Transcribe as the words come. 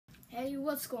Hey,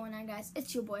 what's going on, guys?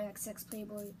 It's your boy XX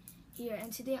Playboy here,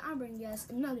 and today I'm bringing you guys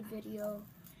another video.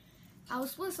 I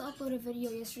was supposed to upload a video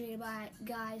yesterday, but I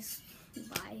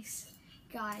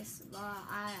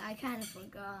kind of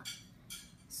forgot.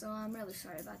 So I'm really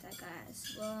sorry about that,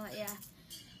 guys. But yeah,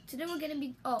 today we're gonna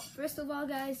be. Oh, first of all,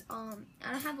 guys, I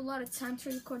don't have a lot of time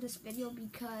to record this video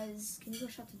because. Can you go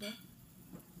shut the door?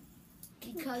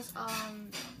 Because I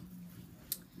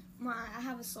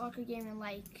have a soccer game in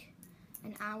like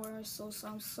an hour or so, so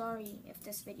I'm sorry if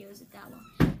this video isn't that long.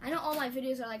 I know all my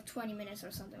videos are like 20 minutes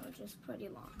or something, which is pretty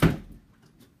long.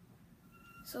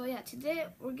 So yeah, today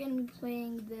we're gonna be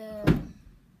playing the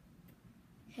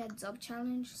heads up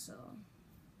challenge, so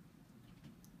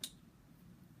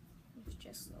it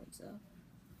just loads up.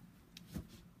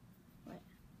 Wait,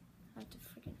 I have to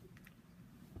freaking.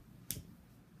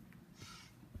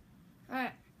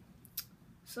 Alright.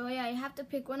 So yeah, you have to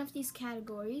pick one of these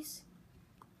categories.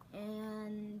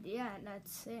 And yeah,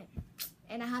 that's it.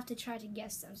 And I have to try to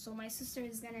guess them. So my sister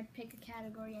is gonna pick a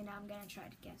category and I'm gonna try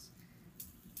to guess.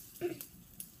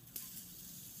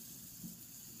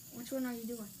 Which one are you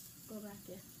doing? Go back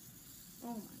there.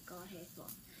 Oh my god, hey,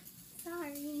 phone.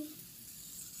 Sorry.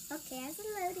 Okay, I have to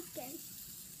load again.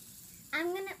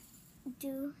 I'm gonna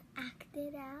do act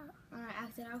it out. Alright,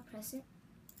 act it out, press it.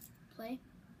 Play.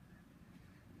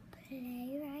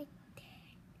 Play right there.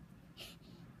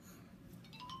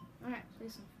 Alright,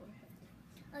 place on forehead.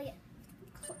 Oh yeah,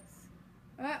 close.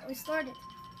 Alright, we started.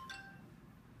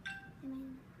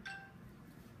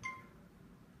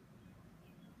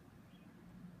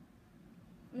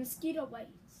 Mosquito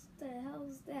bites. What the hell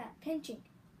is that? Pinching.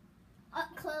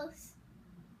 Up close.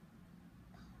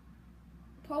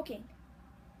 Poking.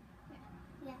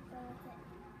 Yeah, go with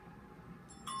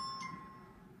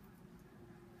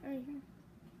it. Right here.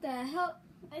 The hell?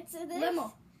 It's this.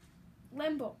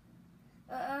 Limbo.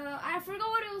 I forgot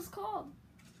what it was called.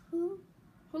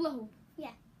 Hula hoop.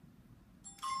 Yeah.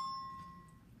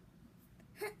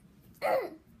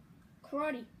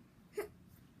 Karate.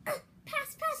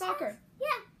 Pass. Soccer.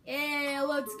 Yeah. Yeah,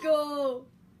 let's go.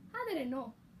 How did it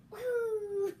know?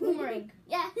 Woo. Boomerang.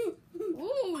 Yeah.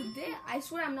 Ooh, damn. I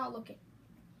swear I'm not looking.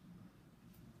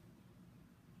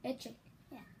 Etching.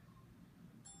 Yeah.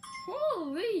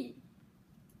 Holy.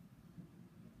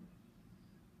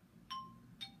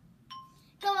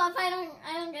 Go off. I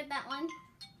don't get that one.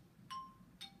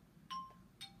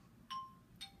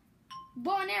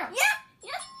 Bow and arrow. Yeah.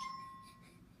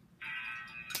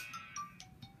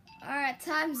 Alright,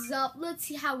 time's up. Let's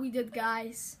see how we did,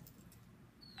 guys.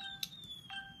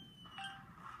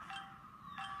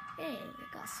 Hey, we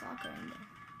got soccer in there.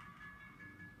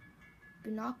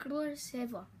 Binoculars,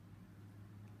 Seva.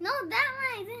 No, that one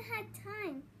I didn't have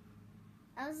time.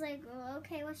 I was like, well,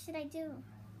 okay, what should I do?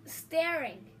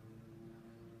 Staring.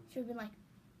 Should have been like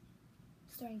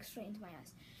staring straight into my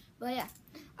eyes. But yeah.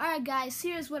 Alright, guys,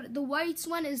 here's what the whites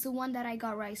one is, the one that I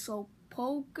got right. So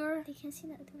poker. They can't see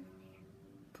that one.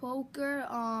 Poker,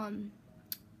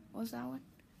 what was that one?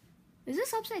 Is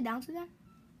this upside down to that?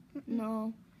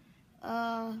 No.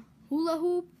 Hula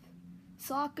hoop,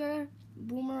 soccer,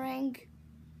 boomerang,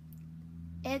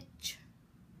 etch,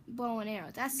 bow and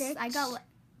arrow. I got like,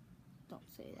 don't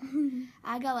say that.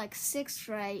 I got like 6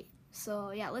 right.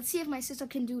 So yeah, let's see if my sister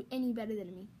can do any better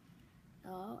than me.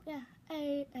 Oh yeah.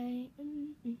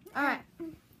 Alright.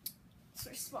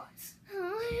 Switch spots.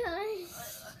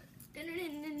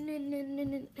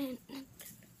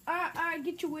 Alright,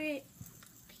 get your way.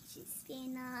 Peachy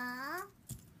spinner.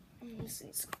 I'm gonna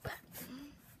say so back.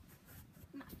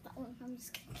 My phone. I'm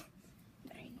just kidding.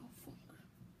 There ain't no phone.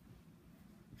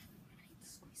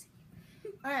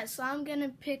 Alright, so I'm gonna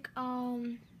pick I'll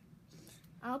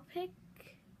pick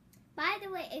By the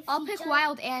way, I'll pick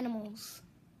wild animals.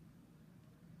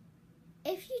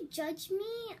 If you judge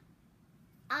me,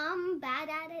 I'm bad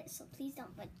at it, so please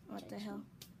don't judge What the me. hell?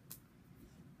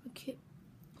 Okay.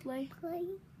 Play.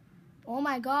 Oh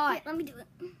my god. Wait, let me do it.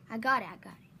 I got it.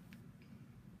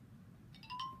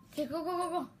 Okay,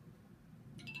 go.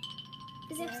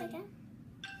 Is it upside down?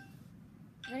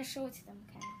 I'm gonna show it to them,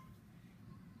 okay?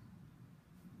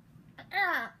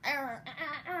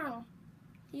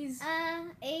 He's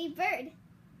a bird.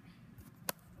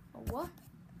 a what?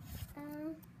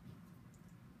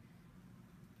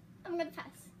 I'm gonna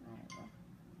pass. Alright, go.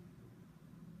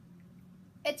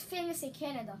 It's famous in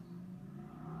Canada.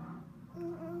 I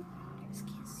just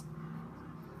can't see.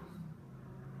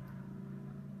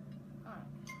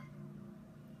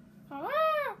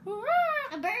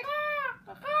 A bird?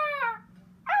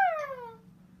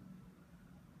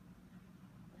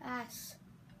 Pass.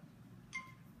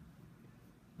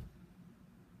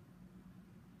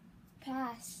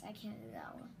 Pass. I can't do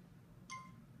that one.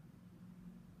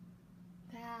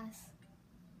 Pass.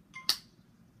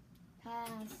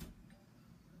 Pass.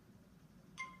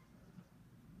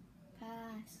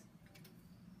 Pass.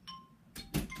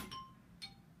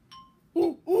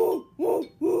 Ooh, ooh, ooh,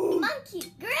 ooh.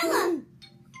 Monkey. Gorilla. I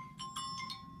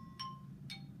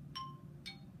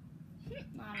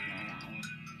don't know that one.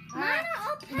 Mine Alright, are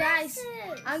all guys,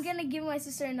 passes. I'm gonna give my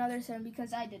sister another turn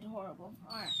because I did horrible.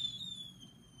 Alright.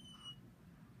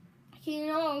 Okay, you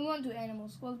know what? We won't do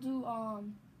animals. We'll do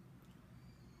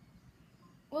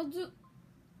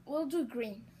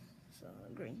green. So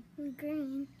green.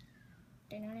 Green.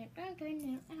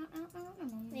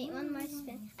 Wait, one more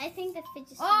spin. I think the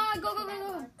fidget spinner. Oh, is go, go, for go, that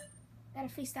go. one. Gotta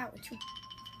face that way too.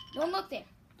 Don't look there.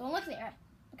 Don't look there.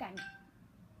 Look at me.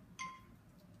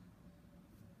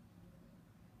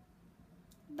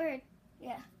 Bird.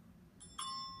 Yeah.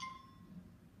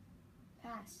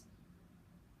 Pass.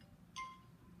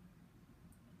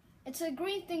 It's a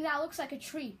green thing that looks like a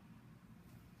tree.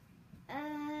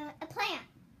 A plant.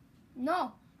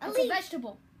 No, A it's leaf. a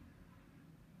vegetable.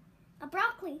 A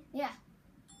broccoli. Yeah.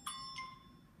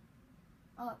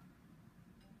 Oh.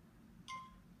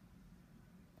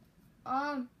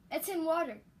 It's in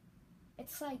water.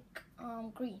 It's like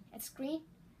green. It's green.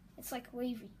 It's like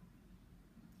wavy.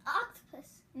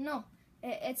 Octopus. No,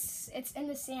 it's in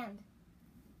the sand.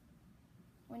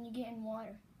 When you get in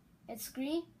water, it's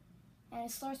green, and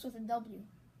it starts with a W.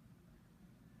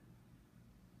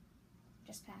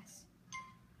 Just pass.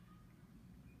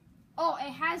 Oh,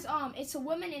 it has it's a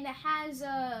woman and it has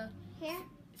Here.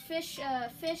 fish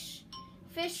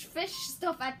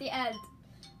stuff at the end.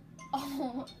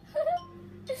 Oh,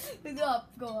 go up.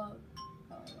 Oh my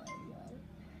god,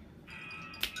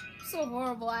 I'm so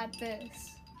horrible at this.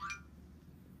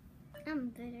 I'm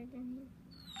better than you.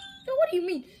 So what do you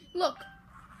mean? Look,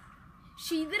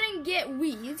 she didn't get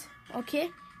weaved, okay?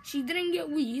 She didn't get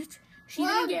weaved. She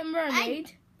Well, didn't get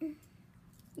mermaid.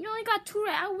 You only got 2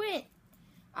 right. I win.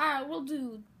 Alright, we'll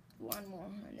do one more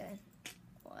and then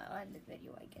I'll end the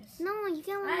video, I guess. No, you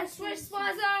get one. Last more first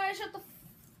chance. sponsor, shut the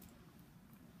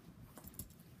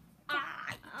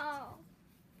Oh.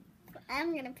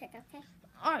 I'm gonna pick, okay?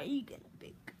 Alright, you're gonna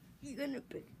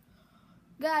pick.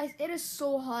 Guys, it is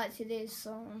so hot today,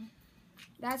 so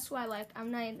that's why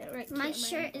I'm not in the right My camera.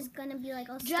 shirt is gonna be like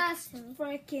all Just stuck to me.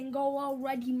 freaking go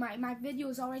already. My video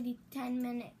is already 10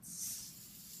 minutes.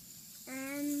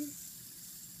 Can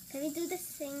we do this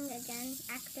thing again?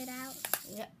 Act it out.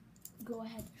 Yeah, go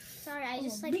ahead. Sorry, I I'm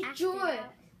just gonna like beat acted you it.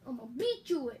 out. I'm gonna beat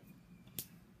you it.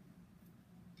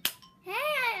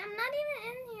 Hey, I'm not even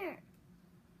in here.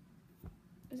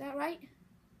 Is that right?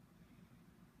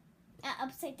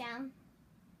 Upside down.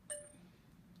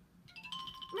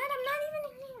 Matt, I'm not even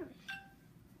in here.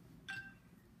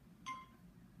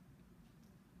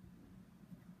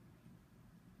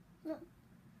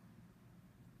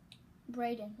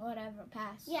 Brayden, whatever,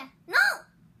 pass. Yeah. No!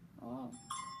 Oh,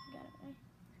 got it right.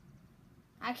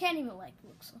 I can't even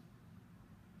look so.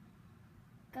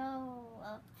 Go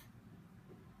up.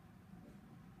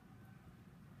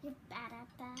 You're bad at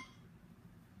that.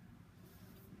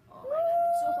 Oh my god,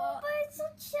 it's so hot. But it's so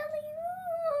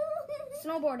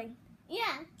chilly. Snowboarding.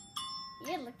 Yeah.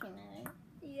 You're looking at it.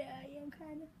 Yeah, I am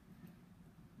kind of.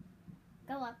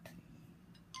 Go up.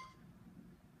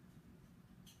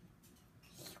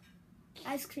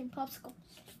 Ice cream popsicle.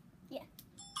 Yeah.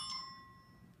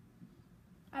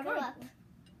 I Go already- up.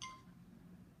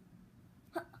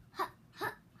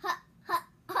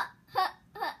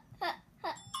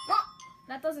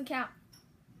 That doesn't count.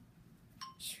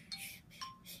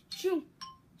 Shoo.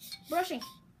 Brushing.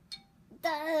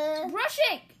 Duh.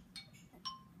 Brushing.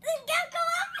 Go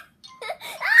up.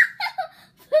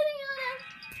 Putting on.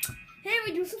 Hey,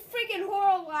 we do some freaking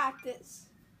horrible at this.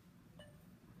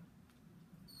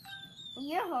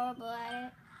 You're horrible at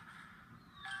it.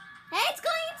 Hey, it's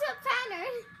going into a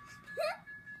pattern.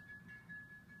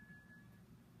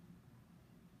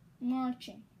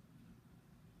 Marching.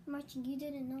 Marching, you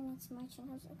didn't know what's marching.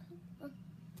 I was like,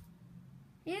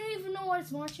 You don't even know what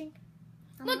it's marching.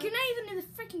 Look, you're not even in the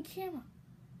freaking camera.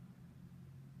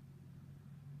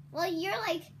 well, you're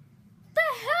like, The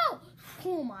hell?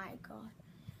 Oh my god.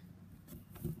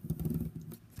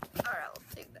 Alright, I'll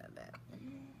take that back.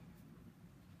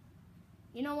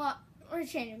 You know what? We're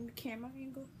changing the camera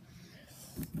angle.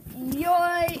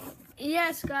 Yo,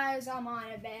 yes, guys, I'm on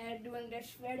a bed doing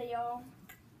this video.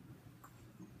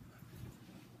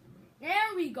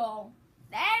 There we go.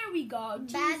 There we go.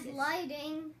 bad Jesus.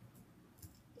 lighting.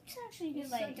 It's actually good It's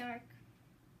so lighting. dark.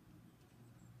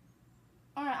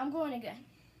 Alright, I'm going again.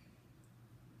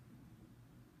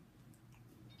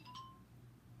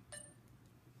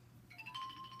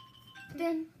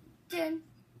 Dun, dun.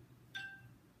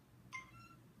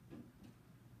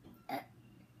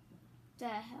 The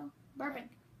hell? Burping.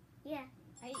 Yeah.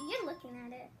 You're looking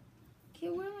at it. Okay,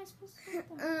 where am I supposed to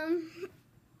put that?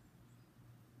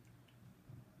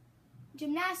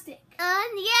 Gymnastic.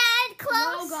 Yeah,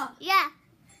 close. Yoga. Yeah.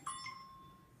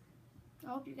 I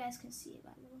hope you guys can see it,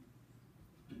 by the way.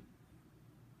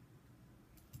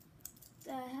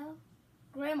 The hell?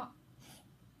 Grandma.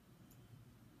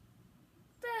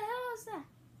 The hell is that?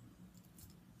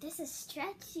 This is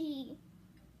stretchy.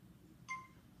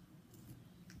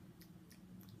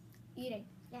 Eating.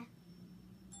 Yeah.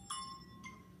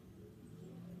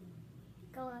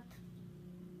 Go up.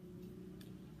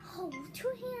 Oh, 2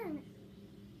 hands.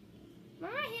 My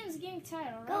right hand is getting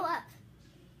tired, alright? Go up.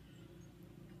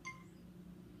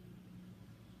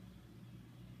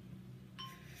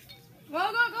 Go,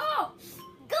 go, go!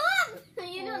 Go up!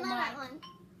 You don't know that one.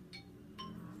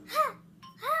 Ha!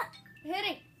 Ha!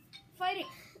 Hitting. Fighting.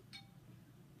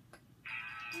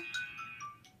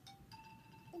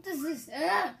 What is this?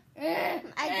 I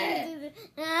didn't do this.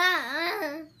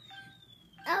 I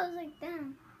was like,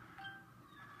 damn.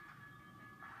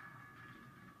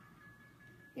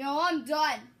 Yo, I'm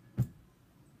done.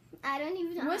 I don't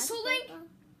even know. Whistling?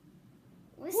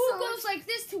 Whistling? Who goes like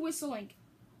this to whistling?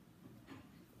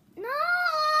 No!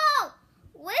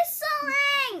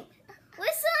 Whistling!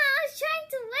 Whistling! I was trying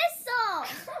to whistle!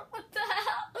 What the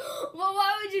hell? Well, why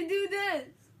would you do this?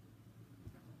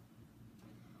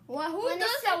 Well, who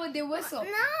does that when they whistle? No,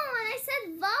 when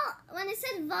I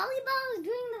said volleyball, I was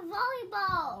doing the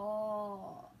volleyball.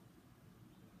 Oh.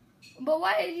 But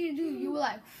why did you do? You were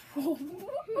like.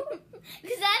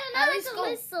 Because I don't know how to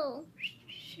whistle.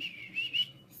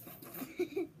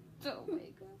 Oh my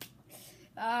god.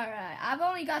 Alright, I've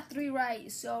only got 3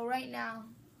 right, so right now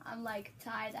I'm like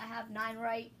tied. I have 9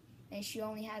 right, and she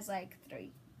only has like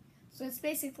 3. So it's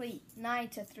basically 9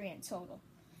 to 3 in total.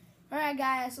 Alright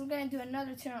guys, we're gonna do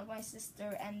another turn with my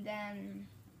sister, and then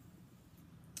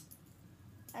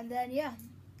yeah,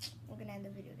 we're gonna end the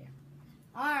video there.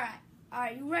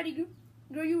 Alright, you ready, girl?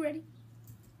 Girl, you ready?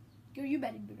 Girl, you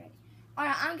better be ready.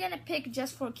 Alright, I'm gonna pick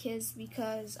Just for Kids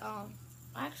because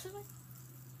actually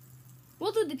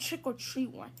we'll do the trick or treat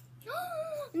one.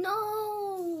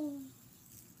 No!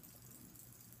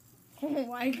 Oh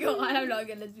my god, I'm not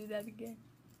gonna do that again.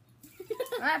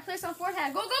 Alright, place on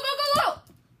forehead. Go, go, go, go, go!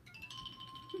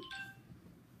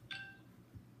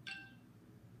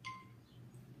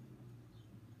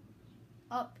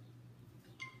 Up.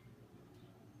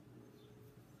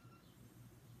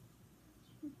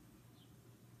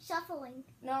 Shuffling.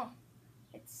 No.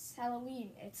 It's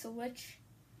Halloween. It's a witch.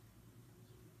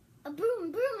 A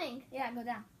brooming. Yeah, go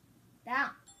down. Down.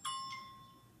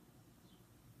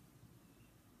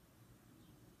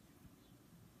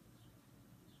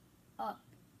 Up.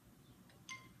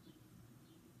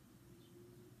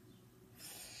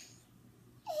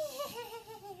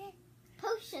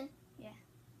 Potion. Yeah.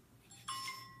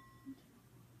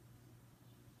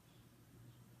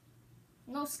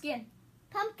 No skin.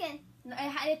 Pumpkin. No,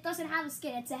 it doesn't have a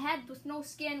skin. It's a head with no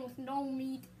skin, with no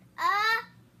meat.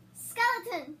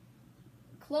 Skeleton.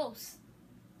 Close.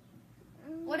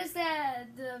 What is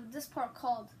this part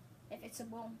called? If it's a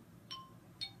bone.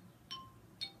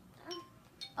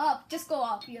 Up. Just go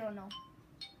up. You don't know.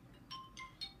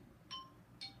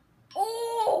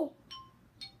 Oh!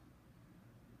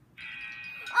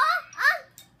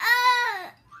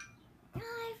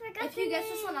 I forgot. If you guess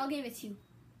this one, I'll give it to you.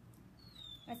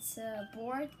 It's a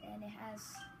board and it has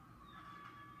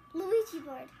Luigi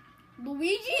board.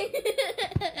 Luigi?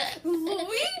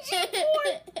 Luigi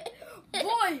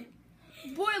board?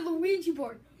 Boy, Luigi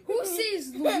board. Who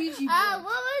says Luigi board? What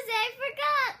was it? I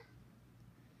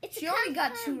forgot. She only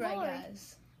got 2 right,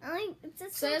 guys.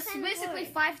 So it's basically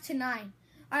 5 to 9.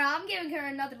 Alright, I'm giving her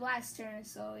another last turn,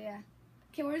 so yeah.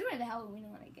 Okay, we're doing the Halloween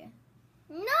one again.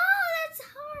 No, that's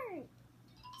hard.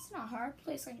 It's not hard.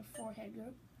 Place on your forehead,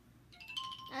 girl.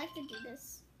 I have to do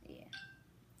this. Yeah.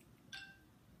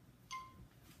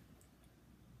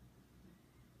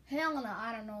 Helena,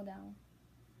 I don't know that one.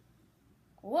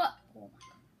 What? Oh my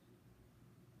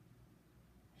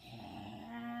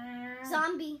god.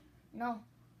 Zombie. No.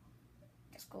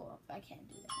 Just go up. I can't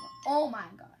do that. No. Oh my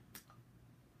god.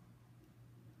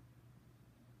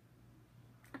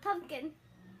 A pumpkin.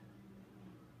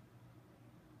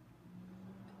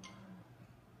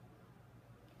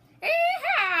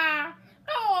 Yeehaw!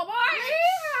 Come on, boys!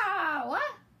 Yeehaw!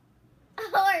 What? A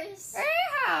horse.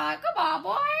 Yeehaw! Come on,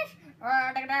 boys! A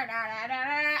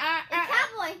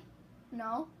cowboy.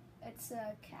 No, it's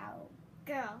a cow.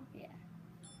 Girl. Yeah.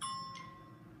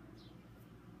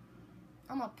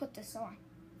 I'm gonna put this on.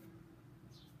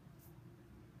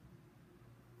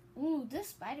 Ooh, this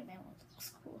Spider-Man one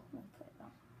looks cool. I'm gonna put it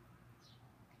on.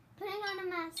 Putting on a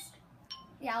mask.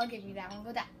 Yeah, I'll give you that one.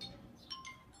 Go down.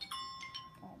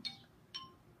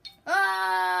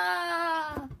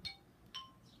 Ah!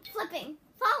 Flipping.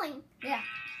 Falling. Yeah.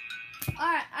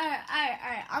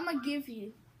 Alright. I'm gonna give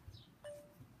you.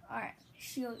 Alright.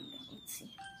 Let's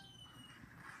see.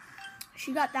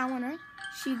 She got that one right.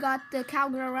 She got the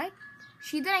cowgirl right.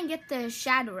 She didn't get the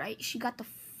shadow right. She got the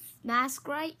mask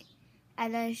right.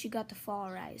 And then she got the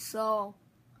fall right. So,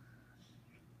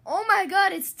 oh my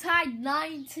god, it's tied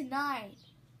 9-9.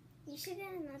 You should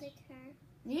get another turn.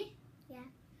 Me? Yeah.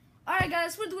 Alright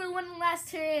guys, we're doing one last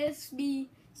TSB.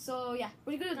 So yeah,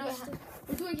 we're doing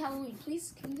Halloween.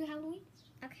 Please, can we do Halloween?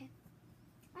 Okay.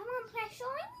 I want to play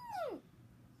Halloween.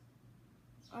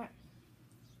 Alright.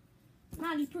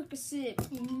 Molly Percocet.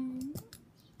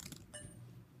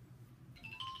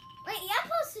 Wait, you're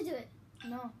supposed to do it.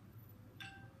 No.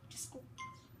 Just go.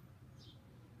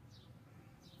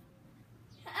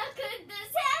 How could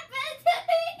this happen to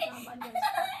me?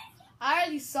 I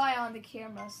already saw it on the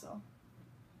camera, so.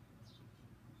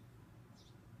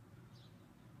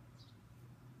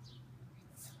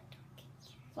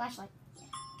 Flashlight.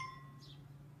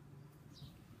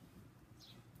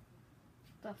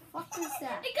 The fuck is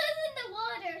that? It goes in the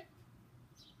water.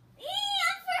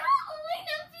 For Halloween,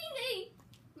 I'm being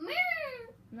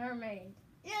a Mermaid.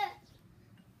 Yeah.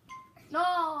 No,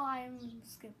 I'm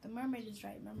skipped. The mermaid is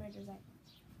right. Mermaid is right.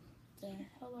 The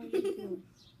hell are you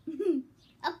doing?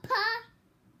 A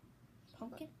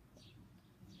Pumpkin?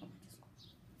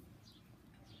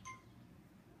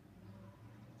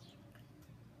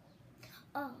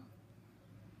 Oh.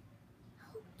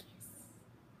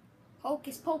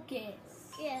 Hocus pocus.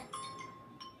 Yeah.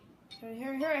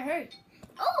 Hurry.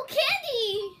 Oh,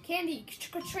 candy. Candy.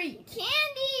 Trick or treat.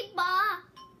 Candy bar.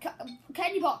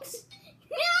 Candy box.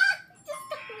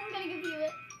 I'm gonna give you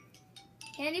it.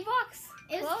 Candy box.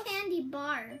 It was Close? candy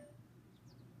bar.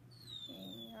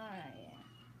 Alright, yeah.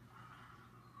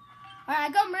 Alright,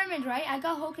 I got mermaid right. I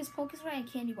got hocus pocus right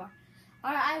and candy bar.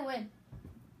 Alright, I win.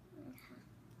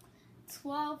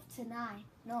 12-9.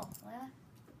 No, what?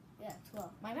 Yeah,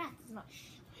 12. My math is not.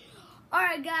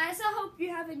 Alright, guys. I hope you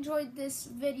have enjoyed this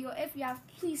video. If you have,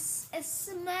 please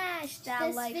smash that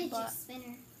This like fidget button.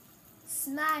 spinner.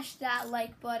 Smash that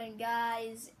like button,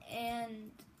 guys.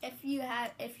 And if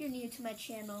you're new to my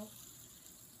channel,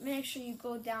 make sure you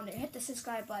go down there, hit the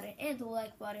subscribe button and the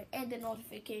like button and the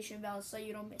notification bell so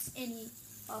you don't miss any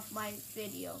of my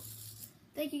video.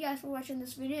 Thank you guys for watching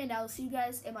this video, and I will see you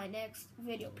guys in my next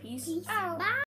video. Peace out. Bye.